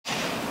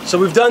So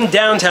we've done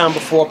downtown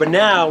before, but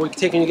now we've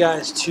taken you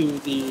guys to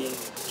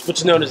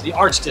what's known as the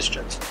Arts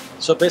District.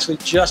 So basically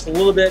just a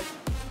little bit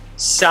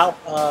south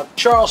of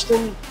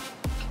Charleston,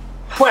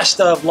 west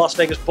of Las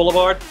Vegas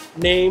Boulevard,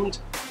 named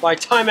by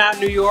Time Out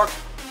New York,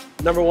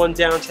 #1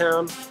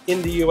 downtown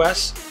in the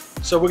US.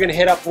 So we're gonna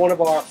hit up one of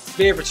our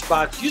favorite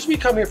spots. Usually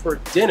we come here for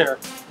dinner.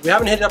 We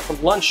haven't hit it up for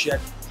lunch yet.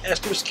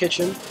 Esther's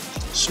Kitchen,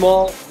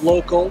 small,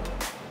 local,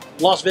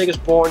 Las Vegas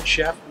born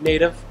chef,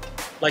 native,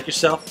 like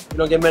yourself. We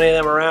don't get many of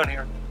them around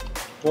here.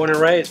 Born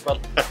and raised, but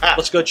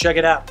let's go check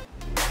it out.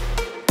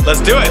 Let's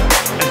do it.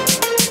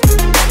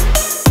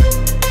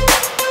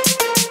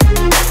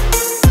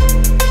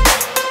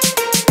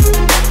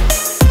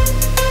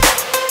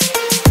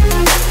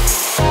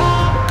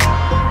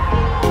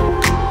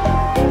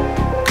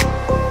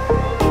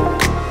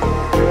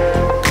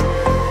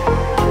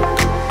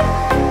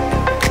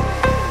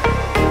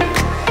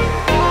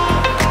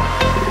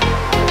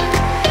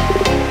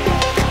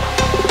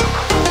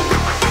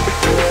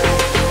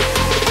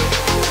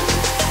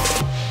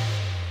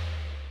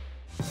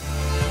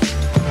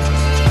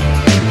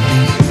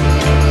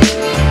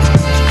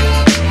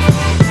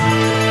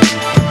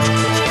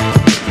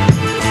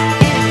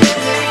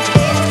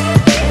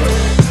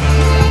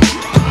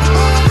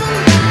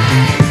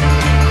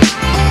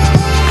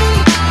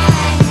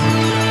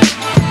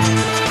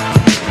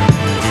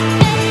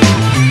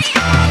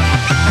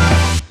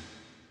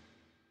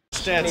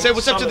 Say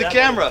what's up to the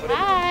camera.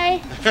 Hi.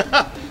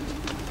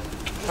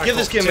 Give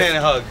this kid man a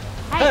hug.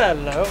 Hi.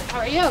 Hello. How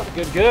are you?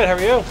 Good, good. How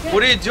are you? Good.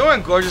 What are you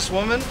doing, gorgeous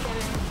woman?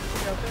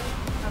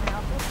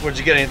 Where'd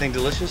you get anything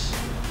delicious?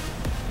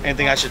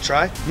 Anything I should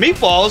try?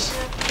 Meatballs?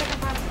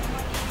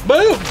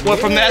 Boom! What,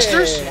 from the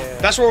Esther's?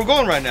 That's where we're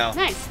going right now.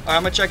 Nice. All right,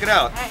 I'm gonna check it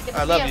out. All right,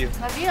 I love you.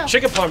 Love you.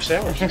 Chicken parm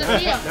sandwich. Good to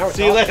see you. Now we're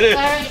See you talking. later.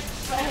 All right.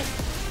 Bye.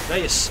 Now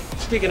you're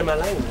speaking in my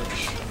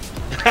language.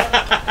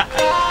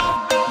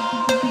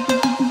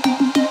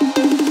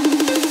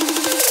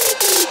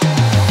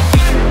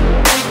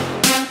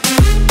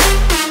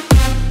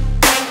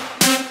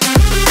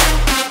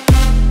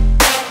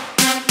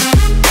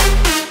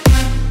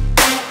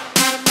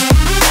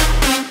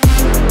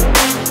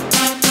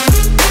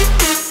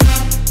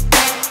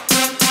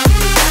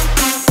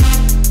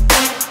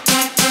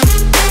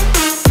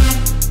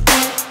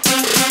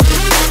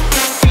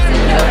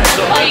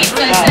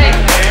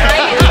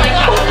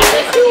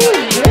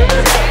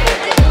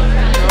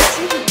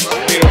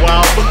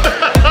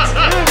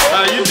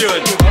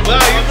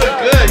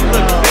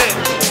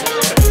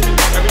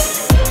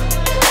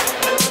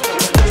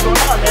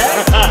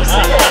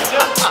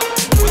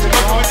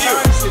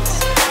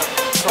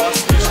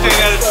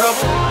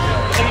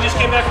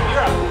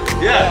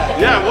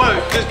 Yeah,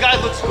 what? This guy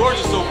looks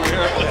gorgeous over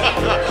here.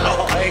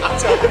 Oh, I can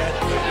tell that.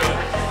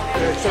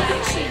 It's so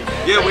good to see you,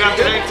 man. Yeah, we have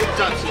to hang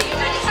TikTok soon.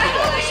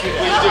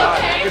 Please do.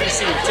 Good to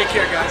see you. Take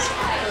care, guys.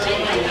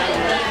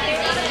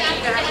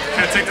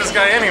 Can't take this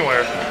guy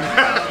anywhere.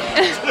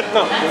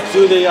 No, we'll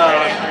do the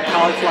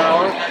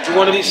cauliflower, do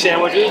one of these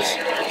sandwiches,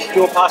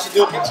 do a pasta,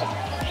 do a pizza.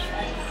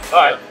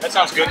 Alright, that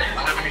sounds good.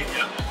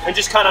 And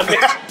just kind of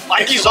mix.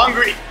 Mikey's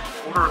hungry.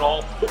 Order it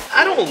all.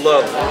 I don't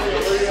love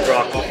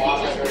broccoli.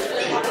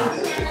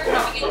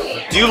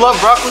 Do you love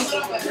broccoli?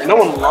 No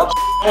one loves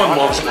No one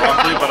loves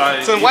broccoli, but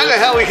I... So why the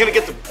hell are we gonna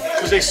get the...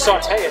 because they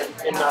saute it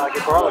and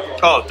get garlic.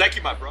 Oh, thank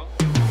you, my bro.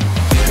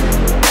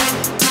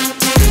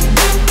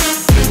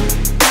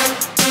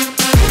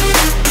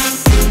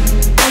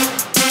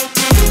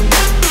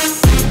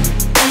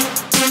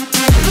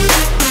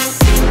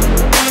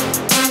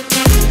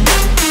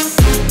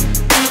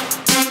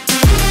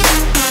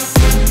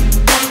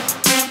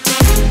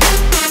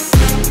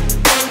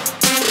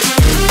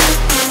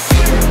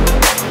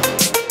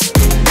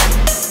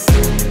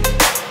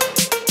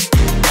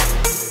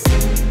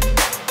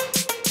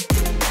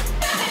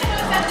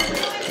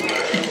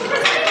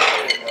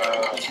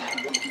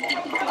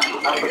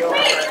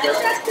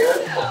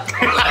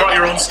 Brought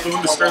your own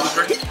spoon to stir the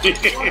drink?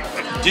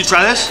 Did you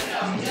try this?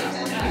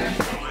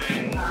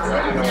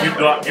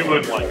 You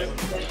would like it.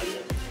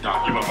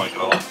 No, you wouldn't like it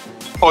at all.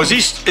 Oh, is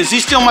he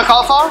stealing my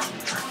cauliflower?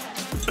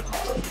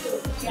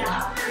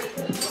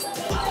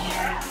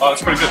 Oh,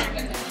 that's pretty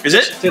good. Is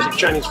it? Tastes like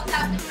Chinese food.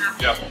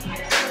 Yeah.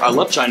 I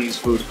love Chinese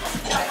food.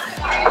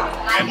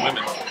 And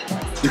women.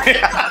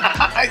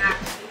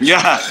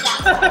 Yeah.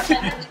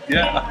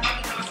 Yeah.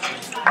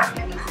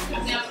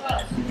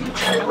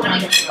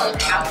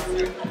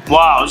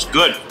 Wow, it's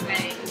good.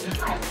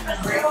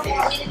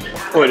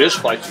 Oh, it is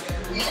spicy.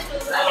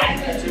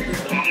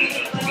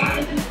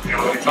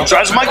 You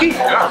try this, Mikey?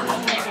 Yeah.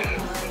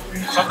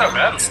 It's not that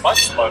bad. It's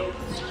spicy, but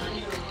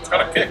it's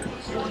got a kick.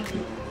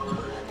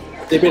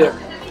 They made it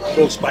a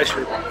little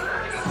spicier.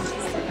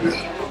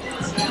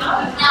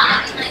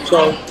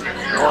 So,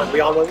 we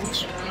all know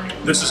these?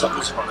 This is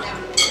funny.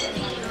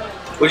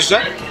 What'd you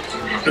say?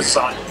 This is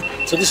on.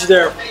 So this is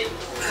their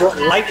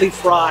lightly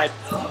fried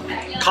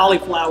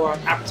cauliflower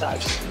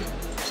appetizer.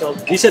 So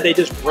he said they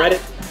just bread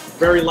it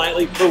very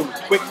lightly, boom,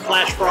 quick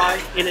flash fry,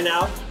 in and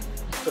out.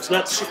 So it's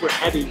not super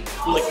heavy,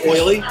 like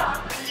oily.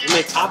 And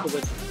they top it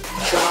with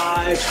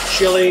chives,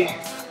 chili,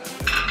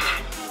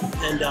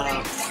 and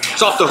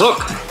It's off the hook.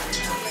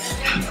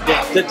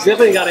 yeah, it's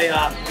definitely got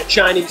a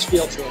Chinese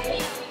feel to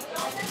it.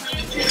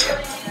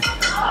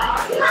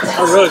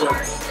 Oh, really good.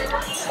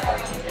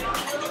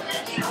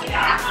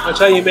 That's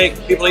how you make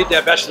people eat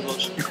their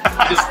vegetables.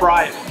 Just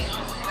fry it.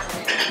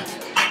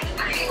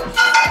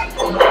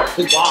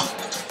 Good bomb.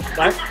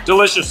 Right?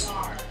 Delicious.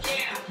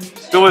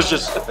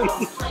 Delicious.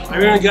 I'm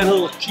gonna get a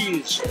little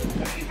cheese.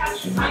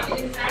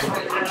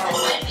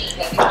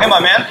 Hey, my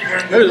man.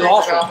 This is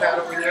awesome.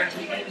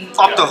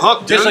 Off the hook,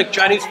 dude. Tastes like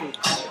Chinese food.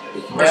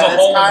 There's a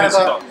hole in this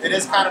stuff. It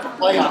is kind of a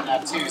play on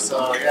that too,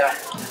 so yeah.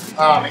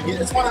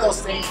 It's one of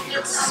those things you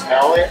can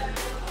smell it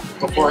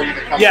before you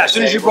even come. Yeah, to as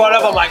soon as you table. brought it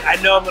up, I'm like, I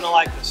know I'm gonna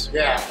like this.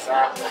 Yeah,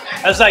 exactly.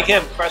 That's like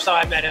him. First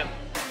time I met him.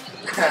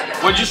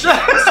 What'd you say?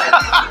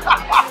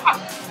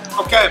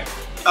 Okay.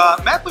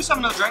 May I please have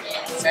another drink?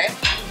 Same?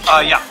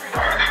 Yeah.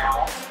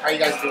 How you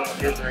guys doing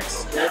with your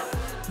drinks? Good?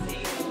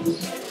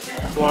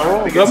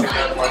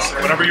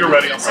 Whenever you're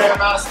ready, I'm Same ready.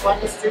 amount of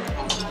splendors too?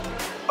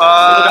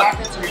 Uh,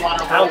 Or you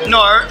want to no,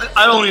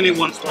 I only need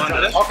one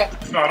Splendid. Okay.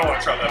 No, I don't want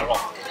to try that at all.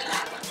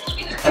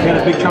 I got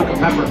a big chunk of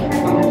pepper.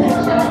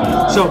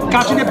 So,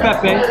 cacio de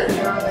pepe.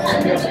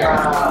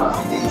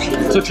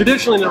 So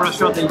traditionally in the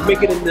restaurant, they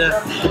make it in the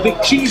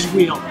big cheese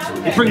wheel.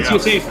 They bring it to your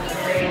table.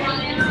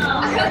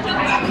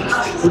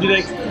 What do you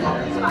think?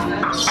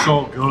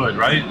 So good,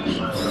 right?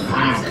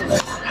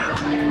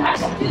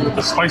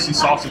 The spicy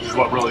sausage is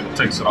what really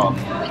takes it off.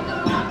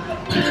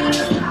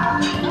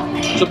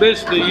 So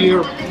basically,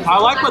 I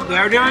like what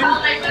they're doing,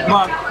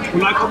 but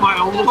when I put my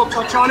own little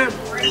touch on it,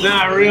 then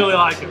I really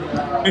like it.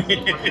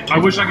 I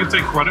wish I could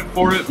take credit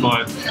for it,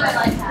 but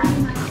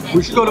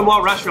We should go to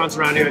more restaurants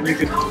around here and you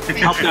can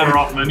help them. they're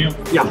off menu.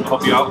 Yeah.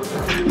 Help you out.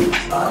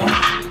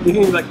 You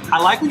can be like, I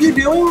like what you're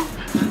doing,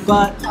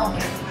 but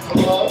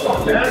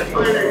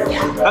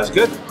that's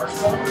good.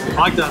 I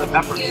like that, the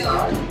pepper.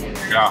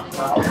 Yeah.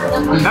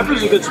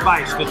 Pepper's a good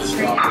spice, but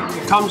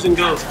it comes and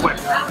goes quick.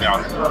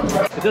 Yeah.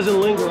 It doesn't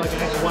linger like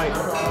an ex-wife.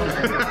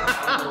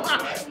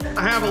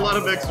 I have a lot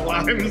of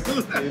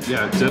ex-wives.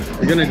 Yeah, dip.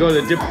 We're gonna go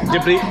to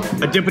dippity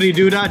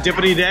doodah,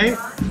 dippity day.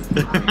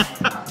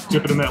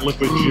 Dip it in that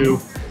liquid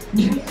jus.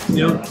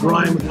 You know,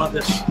 Brian would love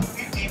this.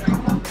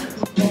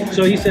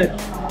 So he said,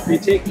 they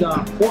take the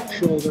pork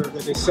shoulder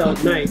that they sell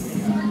at night,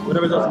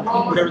 whatever's left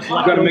You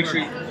gotta over. make sure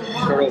you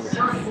start over.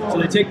 So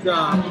they take the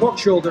pork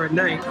shoulder at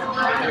night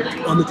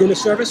on the dinner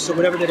service, so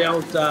whatever they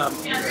don't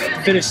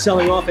finish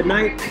selling off at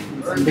night,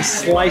 they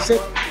slice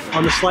it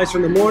on the slicer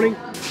in the morning,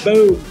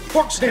 boom,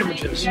 pork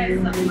sandwiches.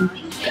 And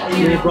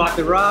then they brought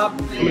the Rob,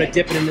 I'm gonna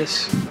dip it in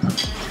this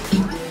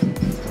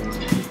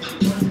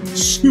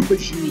super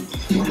jus.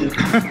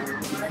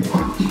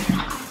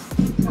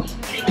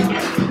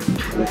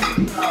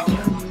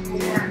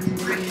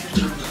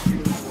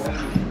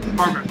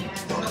 Perfect.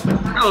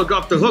 Oh, go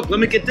off the hook. Let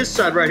me get this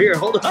side right here.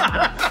 Hold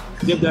on.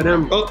 Give that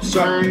him. Oh,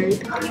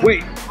 sorry.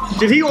 Wait,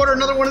 did he order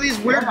another one of these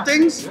weird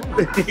things?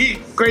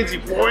 Crazy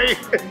boy.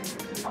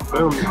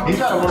 Boom. He's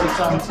got to order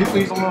something too.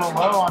 He's a little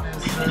low on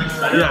his.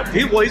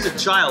 Yeah, well, he's a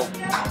child.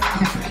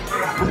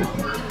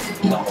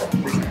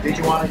 Did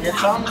you want to get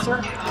some,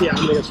 sir? Yeah, I'm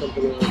gonna get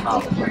something.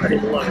 I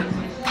didn't love it.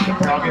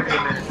 I'll give you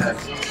a minute then.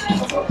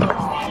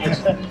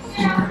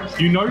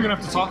 You know you're gonna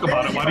have to talk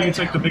about it. Why do you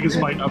take the biggest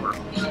bite ever?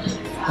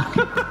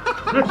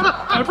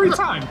 Every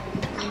time.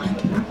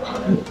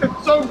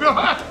 It's so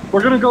good.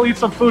 We're gonna go eat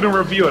some food and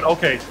review it.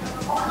 Okay.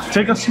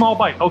 Take a small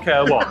bite. Okay,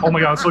 I will. Oh my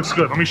god, this looks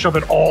good. Let me shove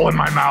it all in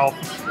my mouth.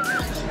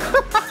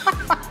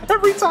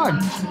 Every time.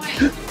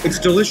 It's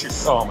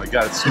delicious. Oh my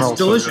god, it smells It's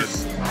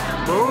delicious.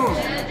 Boom.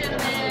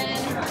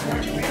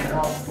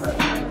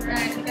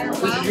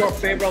 This is your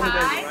favorite on the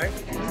menu, right?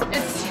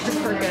 It's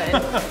super good.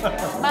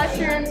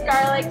 Mushrooms,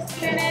 garlic,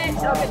 spinach.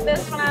 I'll get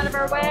this one out of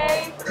our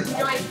way.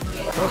 Enjoy.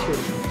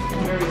 Mushrooms.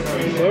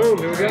 Boom,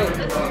 here we go.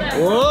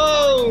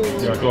 Whoa!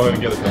 Yeah, go ahead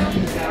and get it done.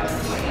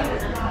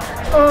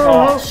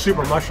 Oh,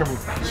 super mushroom.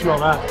 Smell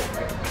that.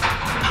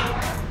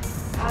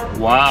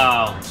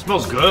 Wow, it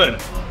smells good.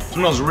 It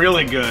smells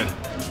really good.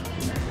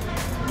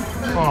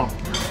 Oh.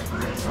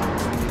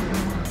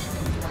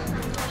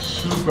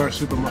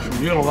 Super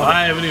mushroom. You're gonna love it.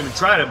 I haven't even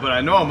tried it, but I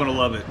know I'm gonna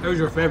love it. That was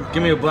your favorite.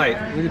 Give me a bite.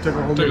 You can take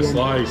a whole Take a big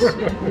one. slice.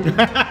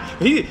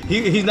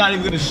 He's not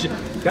even gonna share.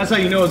 That's how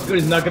you know it's good.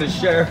 He's not gonna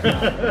share.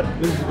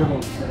 This is a good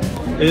one.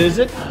 Is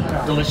it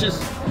delicious?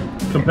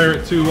 Compare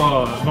it to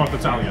North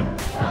Italian.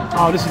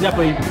 Oh, this is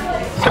definitely, it's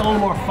got a little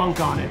more funk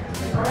on it.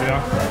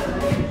 Yeah.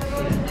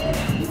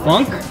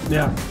 Funk?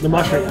 Yeah, the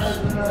mushrooms.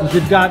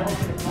 It's got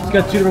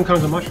 2 different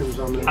kinds of mushrooms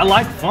on there. I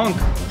like funk.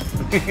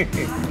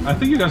 I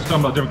think you guys are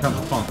talking about different kinds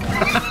of funk.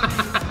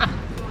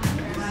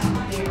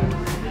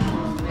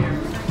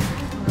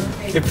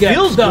 It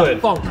feels the good.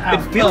 funk out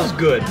It feels of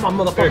good. My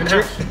motherfucking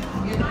Here,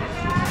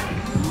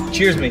 house.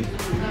 Cheers me.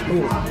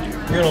 Ooh,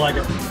 you're gonna like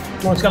it.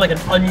 Oh, it's got like an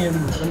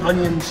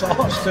onion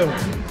sauce too.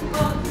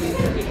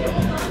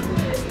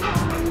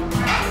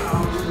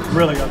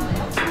 Really good.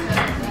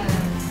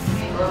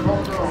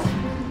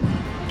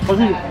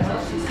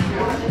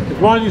 If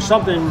you want to do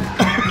something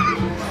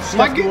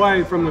step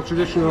away from the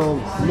traditional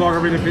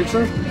margarita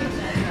pizza.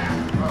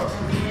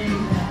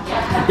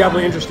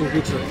 Definitely interesting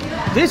pizza.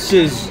 This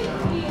is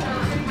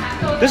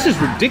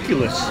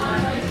ridiculous.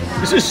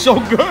 This is so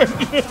good.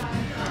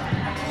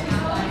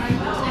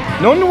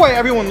 No wonder why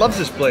everyone loves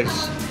this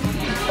place.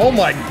 Oh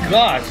my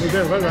gosh.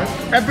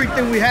 Right.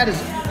 Everything we had is...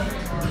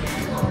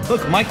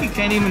 Look, Mikey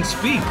can't even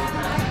speak.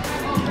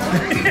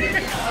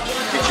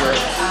 Get your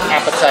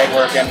appetite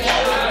working.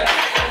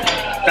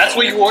 That's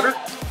what you ordered?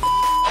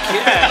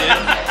 Yeah,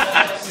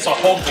 dude. It's a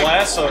whole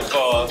glass of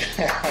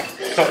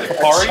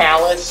Campari.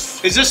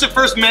 Chalice. Is this the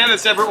first man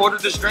that's ever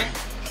ordered this drink?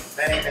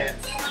 Many men.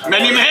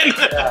 Many men?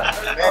 Yeah,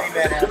 many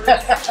men.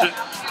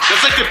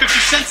 That's like the 50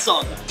 Cent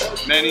song.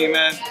 Many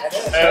men.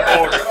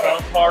 Ordered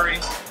Campari.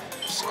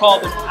 It's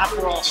called an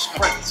Aperol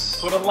Spritz.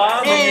 Put a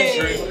lime in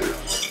your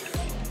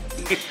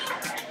drink.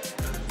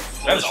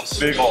 That's a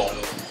big hole.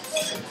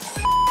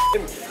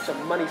 It's a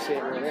money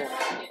saver.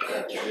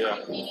 Yeah.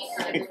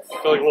 I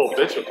feel like a little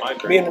bitch with my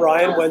drink. Me and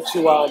Ryan went to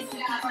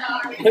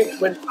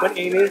when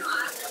Amy,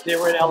 they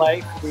were in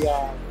LA for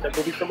the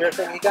movie premiere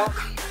thing he got.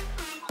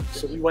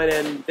 So we went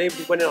in. They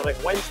went in on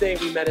like Wednesday.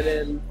 We met it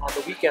in on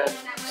the weekend.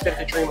 Stayed at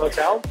the Dream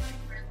Hotel,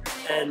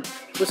 and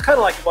it was kind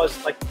of like it was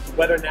like the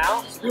weather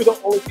now. So we were the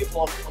only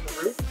people on the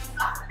roof,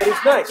 but it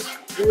was nice.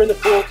 We were in the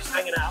pool just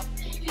hanging out.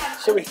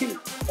 So we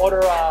order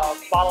a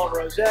bottle of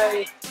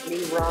rosé.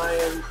 Me,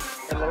 Ryan,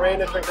 and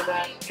Lorena drinking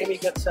that. Amy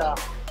gets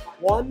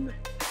one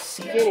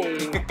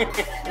skinny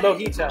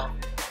mojito,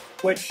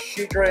 which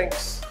she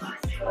drinks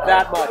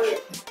that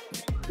much.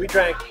 We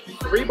drank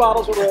 3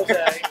 bottles of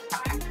rosé.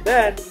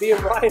 Then me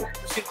and Ryan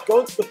proceeded to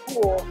go to the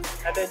pool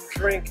and then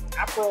drink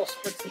Aperol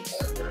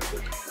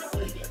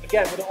Spritzes.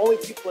 Again, we're the only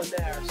people in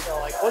there. So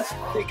like once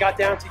they got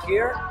down to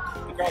here,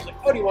 the girl's like,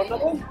 "Oh, do you want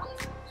another one?"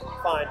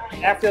 Fine.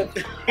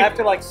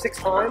 After like 6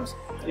 times,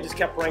 he just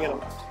kept bringing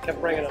them.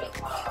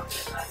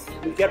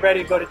 We get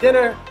ready to go to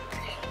dinner.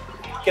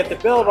 Get the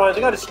bill. Ryan's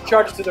like, "Oh, just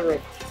charge it to the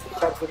room."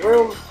 Charge to the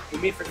room. We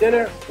meet for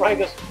dinner. Ryan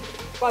goes,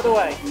 "By the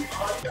way, here's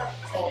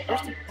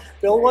the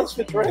bill once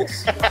for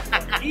drinks.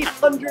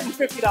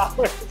 $850.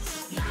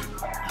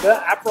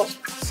 The Aperol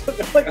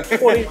Spritz, like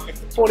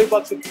 20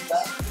 bucks a piece."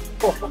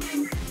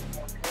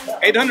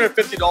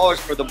 $850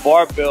 for the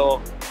bar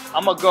bill.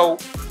 I'm gonna go,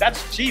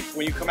 that's cheap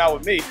when you come out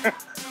with me.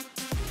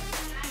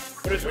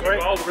 But it's great.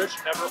 Well, Rich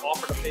never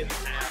offered to pay the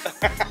half.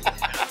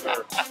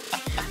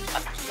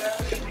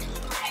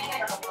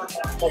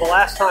 Well, the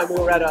last time we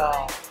were at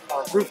a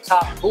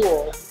rooftop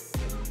pool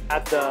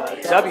at the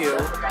W,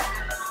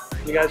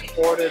 you guys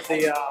ordered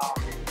the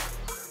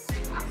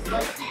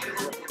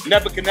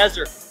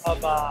Nebuchadnezzar.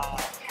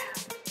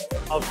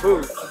 of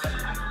food.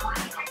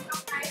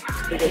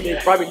 They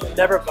probably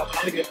never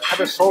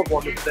sold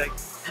one because they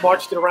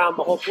marched it around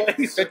the whole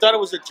place. They thought it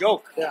was a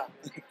joke. Yeah.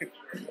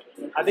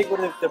 I think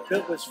when the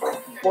bill was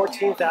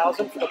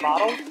 $14,000 for the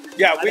bottle.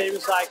 Yeah, and it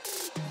was like,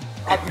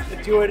 I'll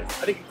do it.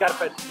 I think you got it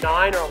for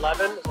 9 or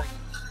 11. It was like,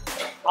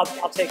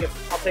 I'll take it.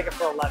 I'll take it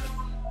for 11.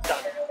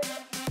 Done.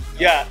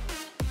 Yeah.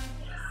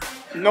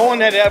 No one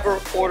had ever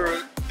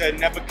ordered the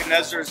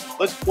Nebuchadnezzar's.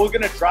 We're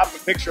gonna drop a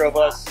picture of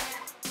us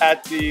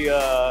at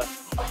the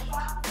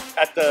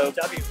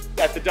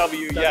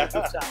W. Yeah.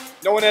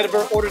 No one had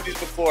ever ordered these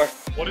before.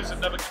 What is a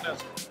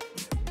Nebuchadnezzar?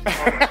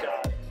 Oh my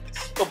God.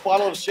 A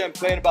bottle of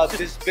champagne about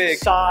this big.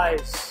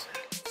 Size.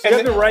 So you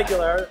have the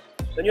regular,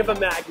 then you have a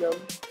Magnum,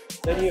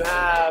 then you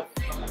have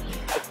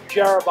a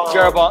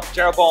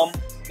Jeroboam.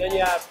 then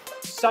you have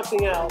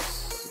something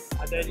else,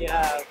 and then you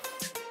have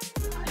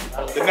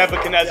The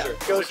Nebuchadnezzar.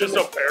 Yeah, It's just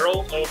a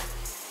barrel of...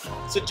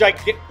 It's a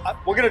gigantic.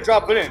 We're gonna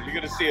drop it in. You're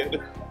gonna see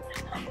it.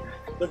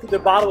 Look, the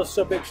bottle was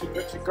so big. She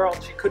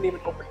couldn't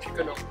even open. She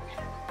couldn't open.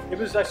 It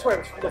was, I swear, it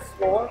was from the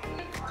floor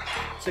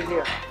to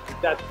here.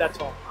 That's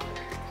all.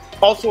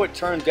 Also, it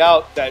turned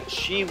out that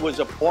she was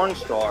a porn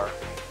star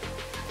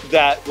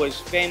that was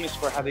famous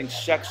for having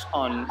sex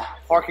on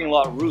parking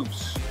lot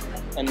roofs,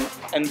 and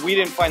we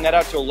didn't find that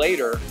out till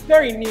later.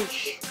 Very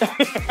niche.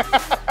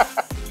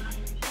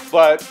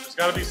 But There's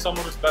got to be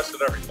someone who's best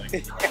at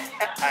everything.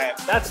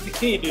 That's the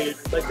key, dude.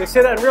 Like they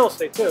say that in real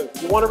estate too.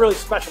 You want to really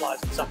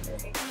specialize in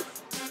something.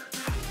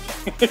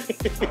 You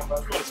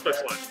want to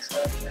specialize in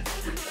something.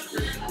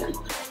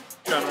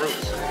 On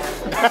roofs.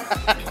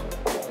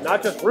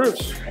 Not just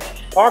roofs.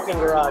 Parking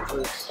garage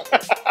roofs.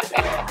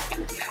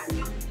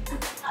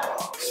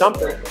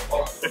 Something.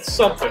 It's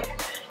something.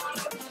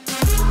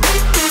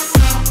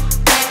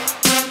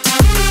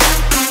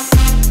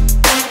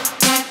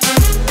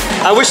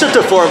 I wish that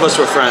the 4 of us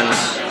were friends.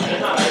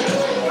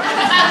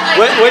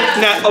 Wait,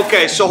 now,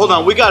 okay, so hold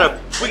on. We got a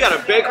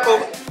big.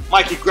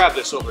 Mikey, grab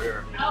this over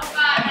here. All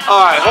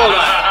right, hold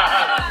on.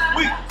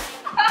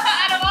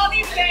 Out of all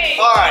these days.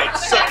 All right,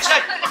 so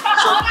check.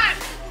 Hold on.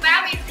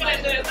 Sally's gonna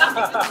do it. I'm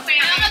not gonna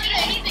do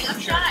anything. I'm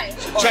shy.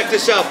 Check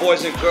this out,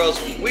 boys and girls.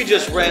 We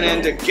just ran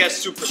into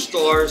guest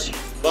superstars,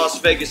 Las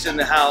Vegas in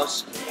the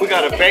house. We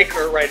got a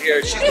baker right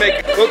here. She's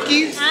making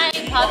cookies. Hi,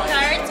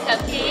 Pop-Tarts,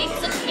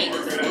 cupcakes, and cakes.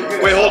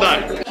 Wait, hold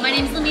on. My My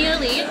name is Lamia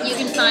Lee. You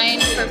can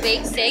find for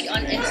Baked Steak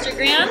on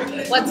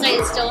Instagram. Website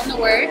is still in the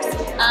works.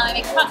 I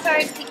make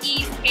Pop-Tarts,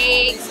 cookies,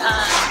 cakes,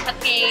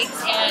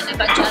 cupcakes, and a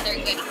bunch of other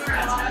goodies. You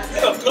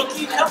have a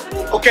cookie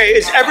company? Okay,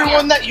 is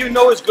everyone that you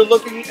know as good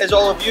looking as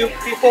all of you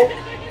people?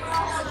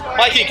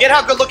 Mikey, get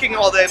how good looking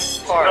all them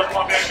are.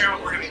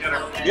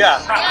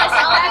 Yeah.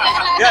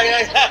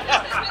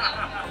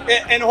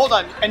 Yeah. And hold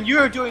on, and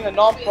you're doing a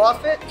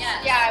non-profit?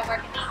 Yeah, I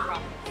work in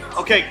non-profit.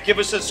 Okay, give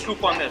us a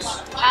scoop on this.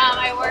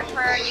 I work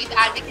for a youth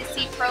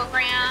advocacy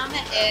program.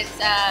 It's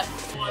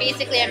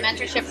basically a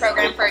mentorship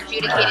program for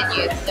adjudicated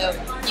youth. So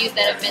youth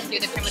that have been through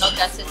the criminal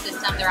justice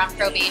system, they're on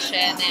probation,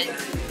 and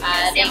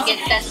they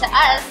get sent to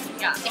us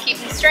to keep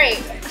them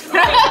straight.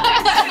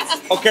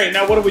 Okay,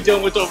 now what are we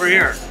dealing with over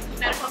here?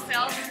 Medical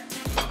sales.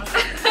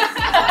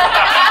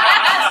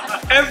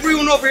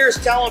 Everyone over here is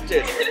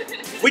talented.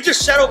 We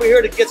just sat over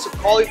here to get some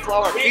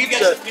cauliflower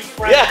pizza.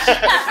 Yeah,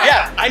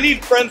 yeah. I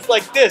need friends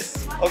like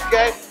this.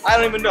 Okay, I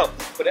don't even know.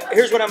 But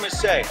here's what I'm gonna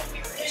say: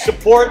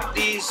 support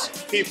these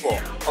people.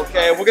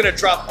 Okay, we're gonna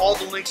drop all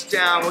the links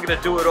down. We're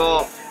gonna do it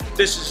all.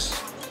 This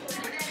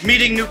is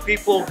meeting new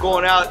people,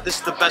 going out. This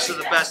is the best of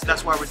the best.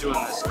 That's why we're doing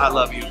this. I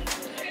love you.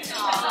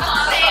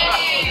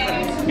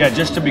 Yeah,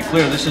 just to be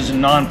clear, this is a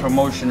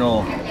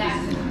non-promotional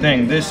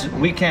thing.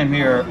 We came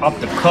here off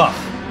the cuff,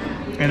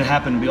 and it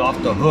happened to be off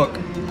the hook.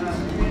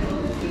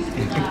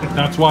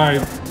 That's why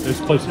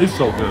this place is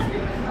so good.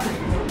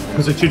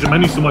 Because they change the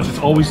menu so much, it's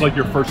always like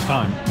your first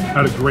time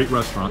at a great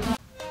restaurant.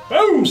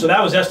 Boom! So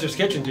that was Esther's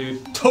Kitchen,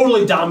 dude.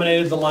 Totally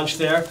dominated the lunch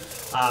there.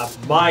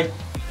 My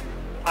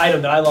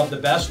item that I loved the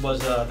best was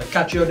the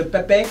cacio de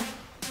pepe.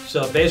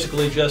 So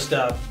basically just,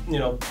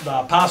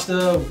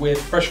 pasta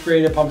with fresh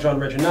grated Parmesan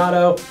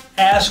Reggiano.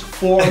 Ask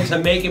for them to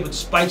make it with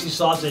spicy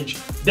sausage.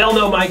 They'll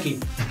know Mikey.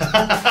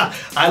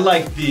 I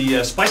like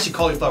the spicy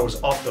cauliflower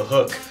was off the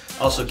hook.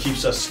 Also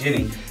keeps us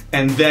skinny.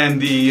 And then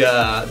the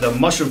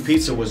mushroom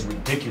pizza was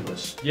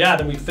ridiculous. Yeah,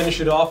 then we finish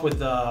it off with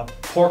a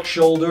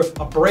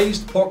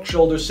braised pork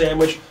shoulder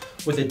sandwich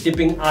with a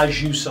dipping au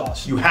jus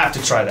sauce. You have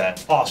to try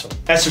that. Awesome.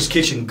 Esther's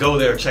Kitchen, go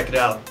there, check it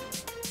out.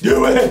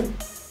 Do it!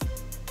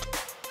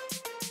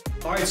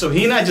 All right, so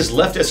he and I just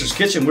left Esther's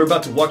Kitchen. We're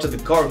about to walk to the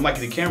car with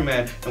Mikey the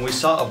cameraman, and we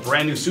saw a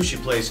brand new sushi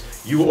place,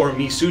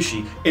 Yuormi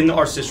Sushi, in the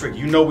Arts District.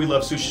 You know we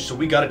love sushi, so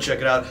we gotta check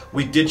it out.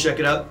 We did check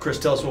it out. Chris,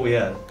 tell us what we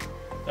had.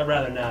 I'd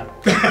rather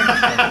not.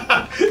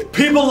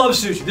 People love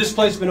sushi. This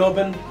place has been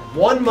open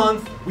 1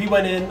 month. We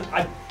went in.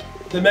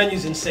 The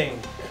menu's insane.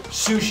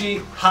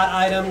 Sushi, hot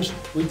items.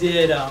 We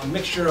did a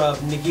mixture of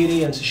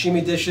nigiri and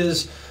sashimi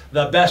dishes.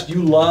 The best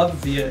you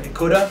love, the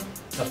ikuda,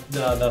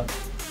 the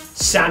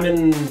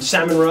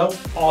salmon roe,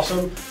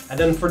 awesome. And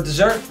then for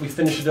dessert, we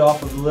finished it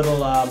off with a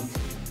little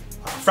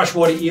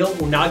freshwater eel,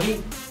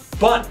 unagi.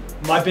 But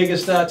my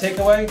biggest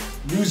takeaway,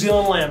 New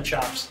Zealand lamb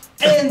chops.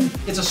 And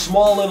it's a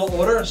small little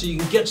order, so you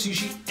can get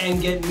sushi and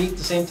get meat at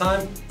the same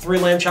time. 3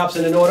 lamb chops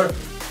in an order.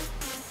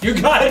 You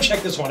gotta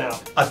check this one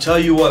out. I'll tell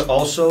you what,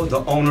 also,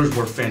 the owners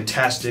were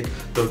fantastic.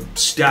 The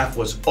staff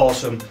was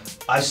awesome.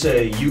 I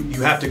say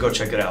you have to go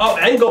check it out. Oh,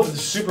 and go for the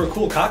super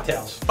cool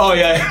cocktails. Oh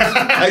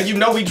yeah, you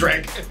know we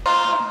drank.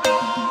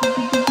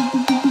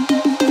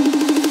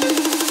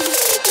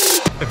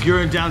 If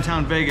you're in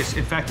downtown Vegas,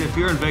 in fact, if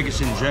you're in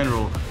Vegas in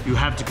general, you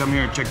have to come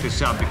here and check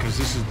this out because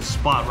this is the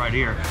spot right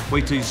here.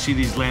 Wait till you see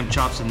these lamb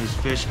chops and this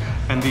fish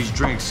and these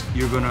drinks.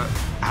 You're gonna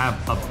have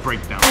a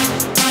breakdown.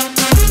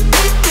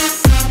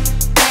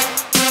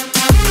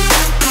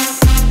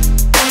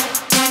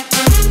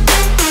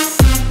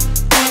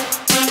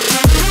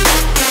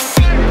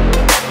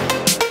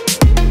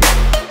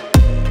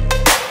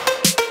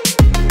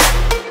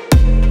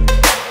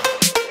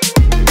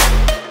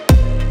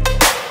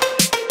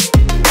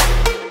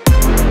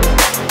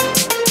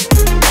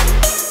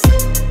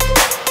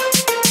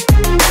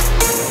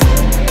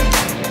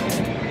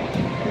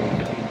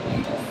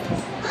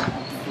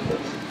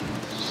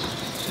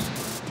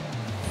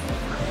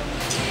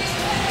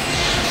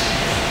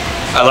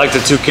 I like the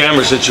 2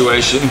 camera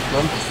situation.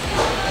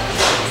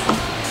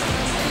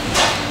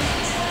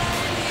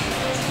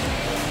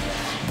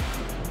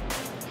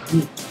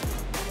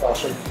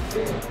 Awesome.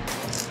 We're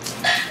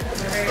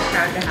very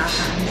proud to have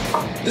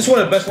them. This is one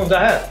of the best ones I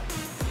had.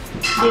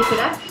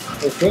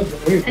 It's good.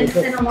 And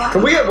cinnamon.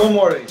 Can we get one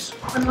more of these?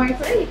 One more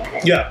for you, got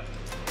it. Yeah.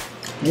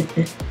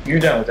 You're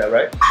down with that,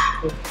 right?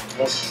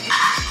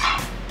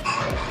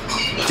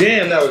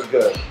 Damn, that was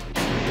good.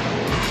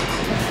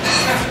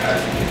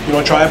 You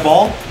want to try a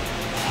ball?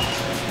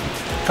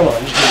 Come on,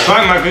 just do it.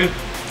 Try it, Mikey.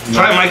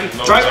 Try it, Mikey.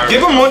 No, Try it.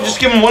 Give him one. Just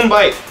give him one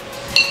bite.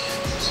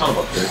 Son of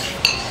a bitch.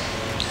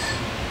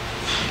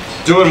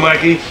 Do it,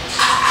 Mikey.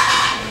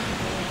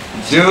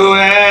 Do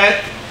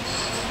it.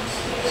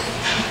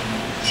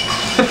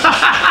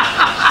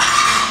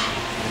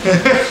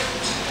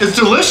 It's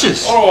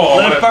delicious. Oh,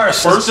 Let it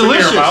burst. It's in your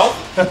delicious. mouth?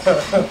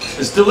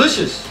 It's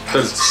delicious.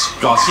 That's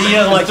disgusting. He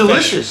doesn't like It's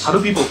delicious. fish. How do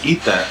people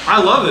eat that?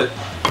 I love it.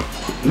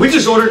 We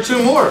just ordered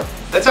 2 more.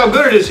 That's how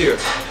good it is here.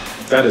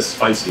 That is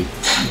spicy.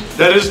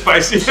 That is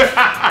spicy.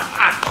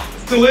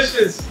 It's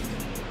delicious.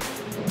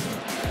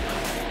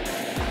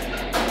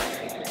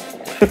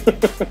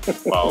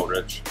 Wow,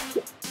 Rich.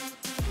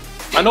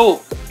 I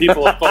know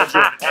people have thought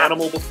you're an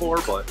animal before,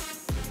 but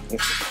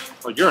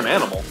like you're an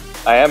animal.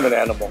 I am an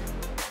animal.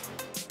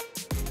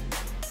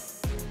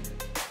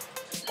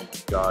 Oh my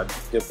God.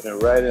 Dipping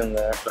it right in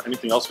there. Is there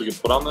anything else we can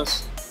put on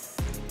this?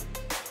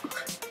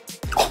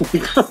 Oh my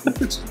God, it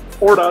just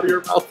poured out of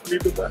your mouth when you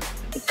did that.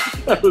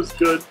 That was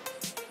good.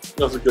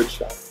 That was a good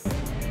shot.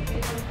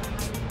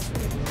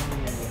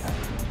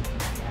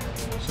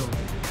 So,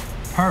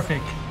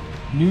 perfect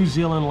New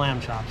Zealand lamb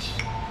chops.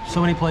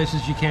 So many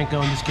places you can't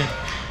go and just get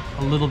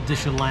a little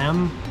dish of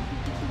lamb.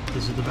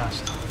 This is the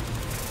best.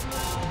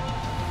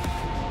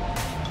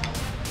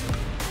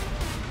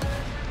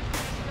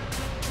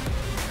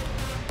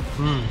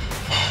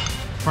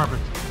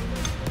 Perfect.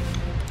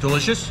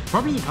 Delicious.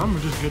 Probably the come,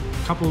 just get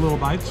a couple of little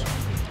bites.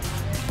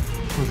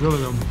 It was really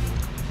good.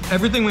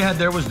 Everything we had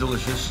there was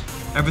delicious.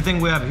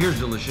 Everything we have here is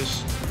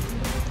delicious.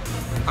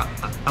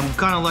 I'm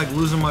kind of like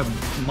losing my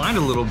mind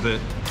a little bit.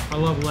 I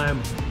love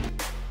lamb.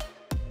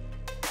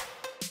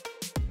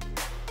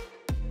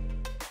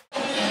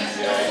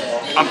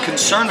 I'm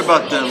concerned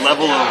about the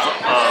level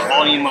of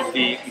volume of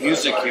the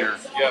music here.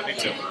 Yeah, me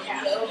too.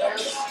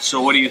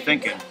 So what are you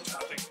thinking?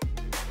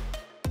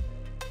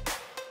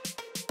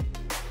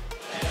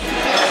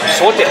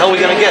 So what the hell are we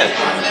gonna get?